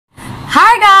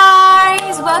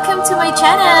welcome to my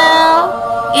channel.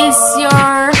 It's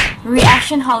your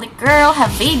reaction holic girl,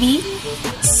 have baby.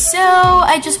 So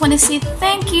I just want to say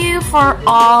thank you for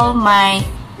all my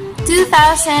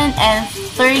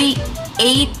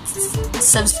 2,038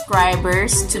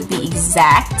 subscribers to be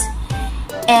exact.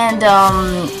 And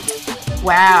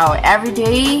wow, every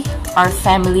day our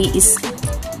family is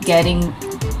getting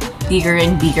bigger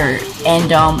and bigger.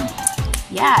 And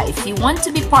yeah, if you want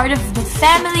to be part of the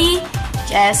family,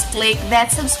 just click that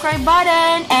subscribe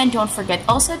button and don't forget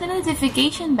also the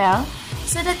notification bell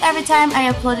so that every time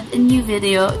I upload a new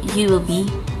video, you will be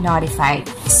notified.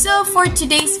 So for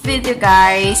today's video,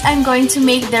 guys, I'm going to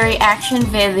make the reaction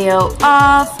video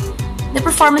of the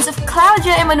performance of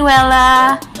Claudia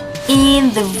Emmanuela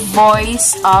in the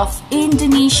Voice of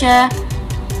Indonesia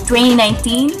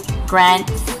 2019 Grand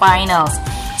Finals.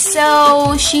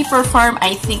 So she performed,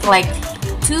 I think, like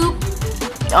two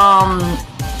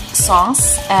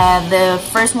songs. The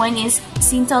first one is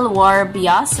Cinta Luar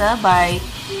Biasa by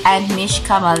Mish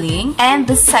Kamaling, and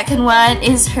the second one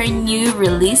is her new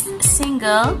released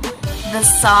single, the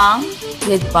song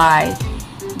Goodbye.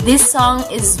 This song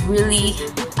is really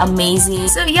amazing.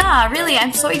 So yeah, really,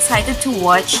 I'm so excited to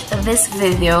watch this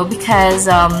video because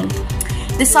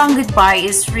the song Goodbye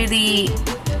is really,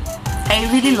 I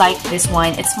really like this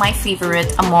one. It's my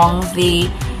favorite among the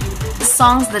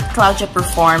songs that Claudia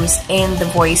performs in The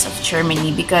Voice of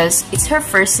Germany because it's her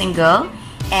first single,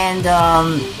 and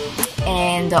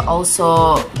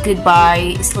also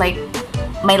Goodbye is like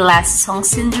my last song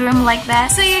syndrome, like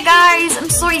that. So yeah, guys, I'm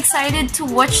so excited to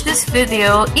watch this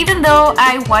video, even though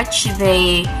I watched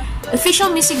the official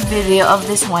music video of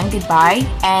this one, Goodbye,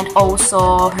 and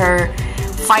also her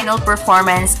final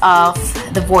performance of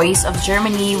The Voice of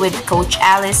Germany with Coach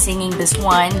Alice singing this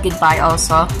one, Goodbye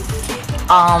also.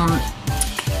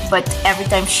 But every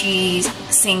time she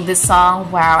sings this song,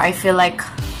 wow, I feel like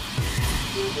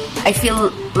I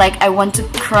want to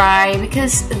cry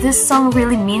because this song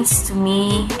really means to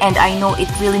me, and I know it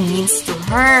really means to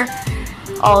her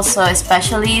also.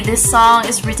 Especially this song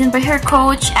is written by her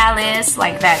coach Alice,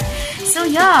 like that. So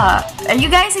yeah, are you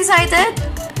guys excited?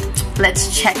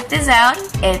 Let's check this out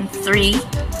in 3,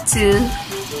 2,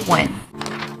 1.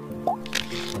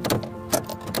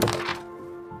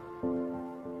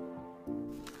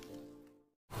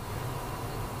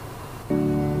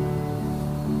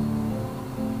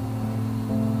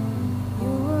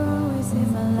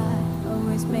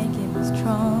 Making me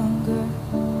stronger.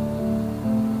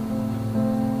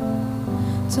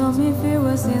 Told me fear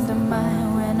was in the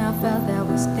mind when I felt there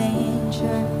was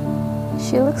danger.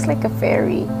 She looks like a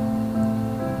fairy.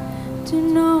 To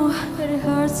know that it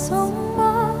hurts so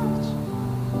much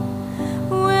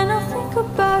when I think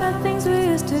about the things we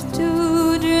used to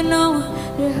do. Do you know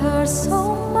that it hurts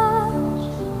so much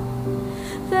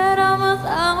that I'm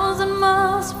 1,000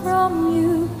 miles from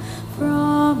you,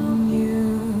 from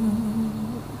you.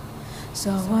 So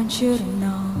I want you to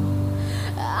know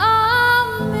I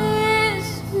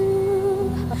miss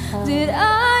you. Did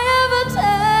I ever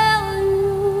tell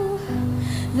you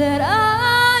that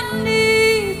I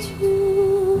need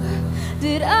you?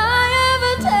 Did I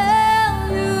ever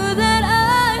tell you that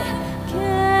I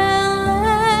can't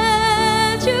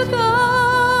let you go?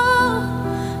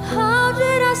 How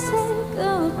did I say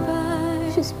goodbye?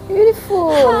 She's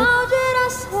beautiful. How did I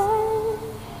say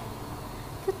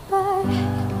goodbye?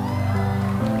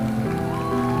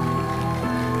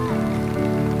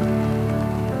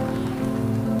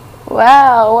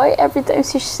 Wow, why every time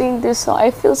she sings this song,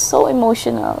 I feel so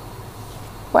emotional.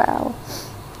 Wow.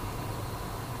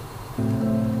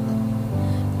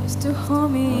 Used to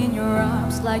hold me in your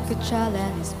arms like a child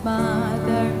and his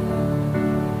mother.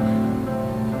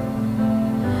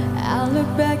 I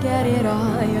look back at it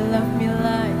all, you love me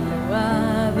like no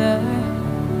other.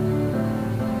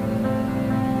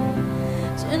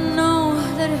 To know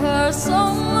that it hurts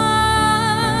so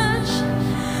much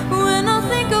when I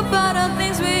think about the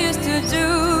things we used to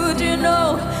do. Do you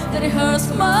know that it hurts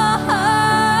my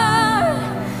heart?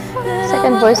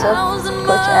 Second voice of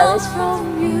Coach Alice.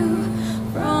 From you,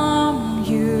 from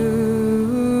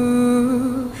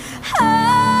you.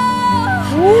 I'll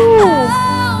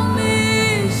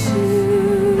miss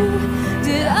you.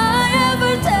 Did I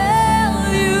ever tell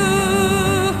you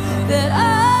that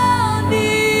I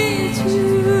need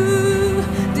you?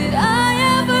 Did I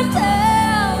ever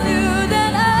tell you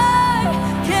that I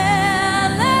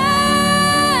can't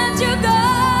let you go?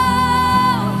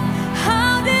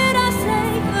 How did I say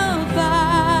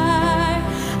goodbye?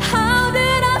 How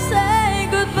did I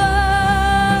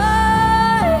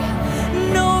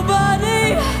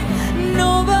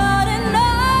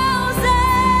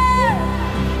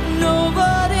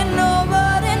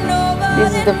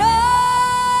the...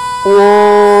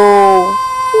 Whoa!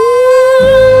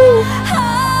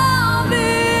 I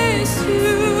miss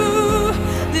you.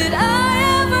 Did I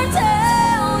ever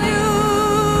tell you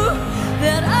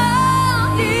that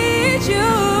I need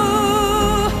you?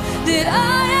 Did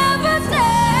I ever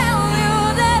tell you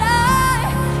that I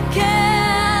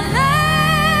can't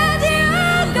let you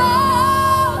go?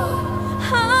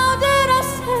 How did I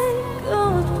say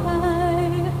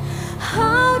goodbye?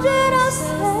 How did I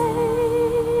say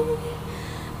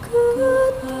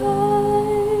goodbye?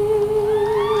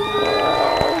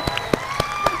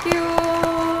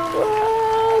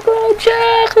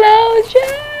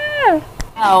 Claudia!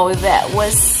 Wow, that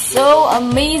was so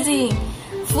amazing!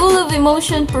 Full of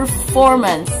emotion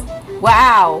performance.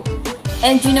 Wow!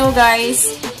 And you know,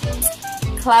 guys,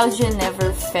 Claudia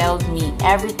never failed me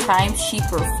every time she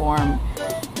performed,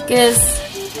 because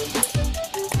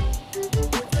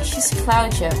she's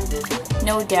Claudia.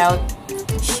 No doubt,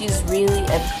 she's really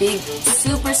a big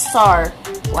superstar.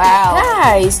 Wow!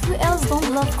 Guys, who else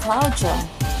don't love Claudia?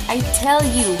 I tell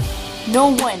you,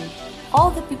 no one. All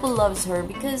the people loves her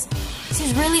because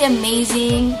she's really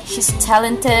amazing. She's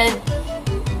talented.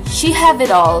 She have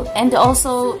it all, and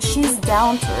also she's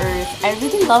down to earth. I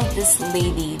really love this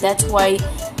lady. That's why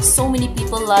so many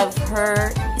people love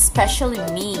her, especially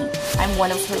me. I'm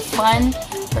one of her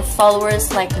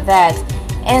followers like that.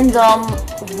 And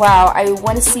wow, I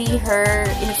want to see her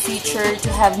in the future to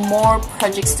have more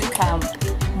projects to come.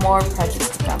 More projects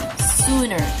to come.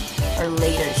 Sooner or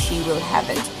later, she will have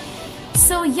it.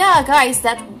 So yeah, guys,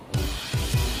 that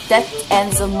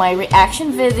ends of my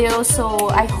reaction video. So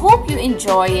I hope you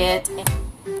enjoy it.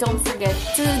 Don't forget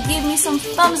to give me some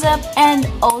thumbs up, and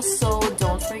also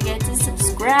don't forget to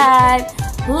subscribe,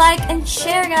 like, and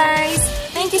share, guys.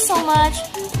 Thank you so much.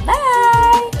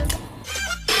 Bye.